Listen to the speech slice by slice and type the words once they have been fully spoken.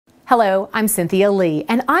Hello, I'm Cynthia Lee,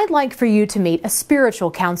 and I'd like for you to meet a spiritual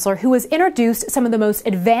counselor who has introduced some of the most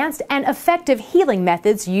advanced and effective healing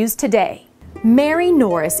methods used today. Mary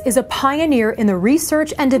Norris is a pioneer in the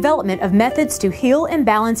research and development of methods to heal and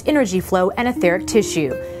balance energy flow and etheric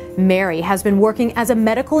tissue. Mary has been working as a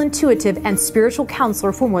medical intuitive and spiritual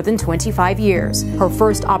counselor for more than 25 years. Her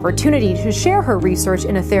first opportunity to share her research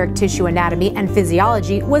in etheric tissue anatomy and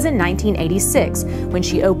physiology was in 1986, when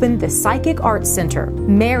she opened the Psychic Arts Center.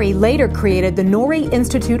 Mary later created the Norri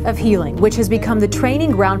Institute of Healing, which has become the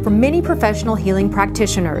training ground for many professional healing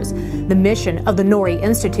practitioners. The mission of the Norri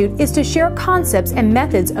Institute is to share concepts and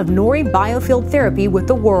methods of Norri biofield therapy with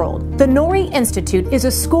the world. The Norri Institute is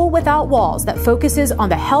a school without walls that focuses on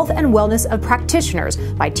the health and wellness of practitioners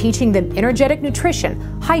by teaching them energetic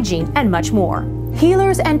nutrition, hygiene, and much more.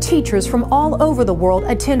 Healers and teachers from all over the world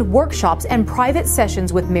attend workshops and private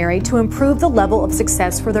sessions with Mary to improve the level of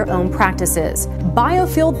success for their own practices.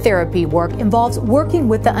 Biofield therapy work involves working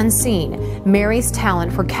with the unseen. Mary's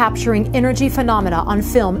talent for capturing energy phenomena on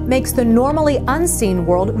film makes the normally unseen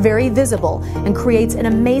world very visible and creates an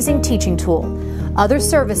amazing teaching tool. Other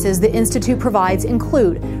services the Institute provides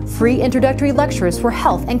include free introductory lectures for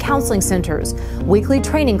health and counseling centers, weekly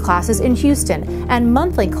training classes in Houston, and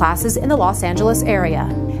monthly classes in the Los Angeles area.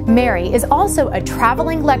 Mary is also a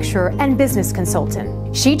traveling lecturer and business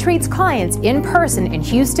consultant. She treats clients in person in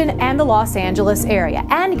Houston and the Los Angeles area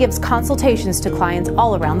and gives consultations to clients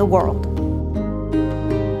all around the world.